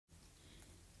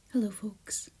Hello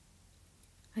folks.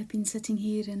 I've been sitting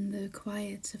here in the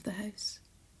quiet of the house,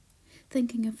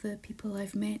 thinking of the people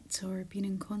I've met or been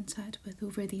in contact with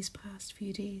over these past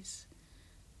few days,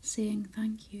 saying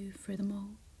thank you for them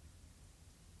all.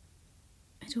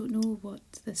 I don't know what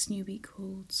this new week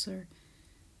holds or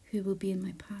who will be in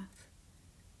my path,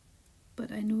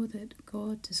 but I know that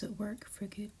God is at work for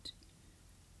good,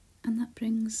 and that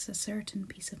brings a certain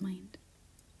peace of mind.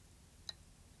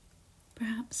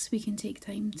 Perhaps we can take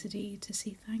time today to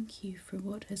say thank you for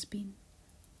what has been.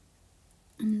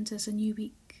 And as a new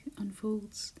week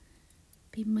unfolds,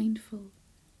 be mindful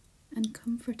and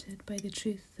comforted by the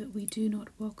truth that we do not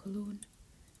walk alone.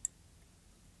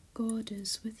 God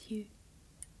is with you.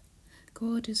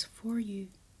 God is for you.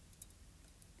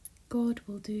 God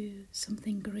will do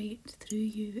something great through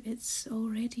you. It's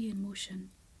already in motion.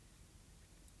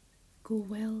 Go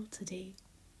well today.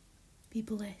 Be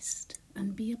blessed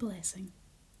and be a blessing.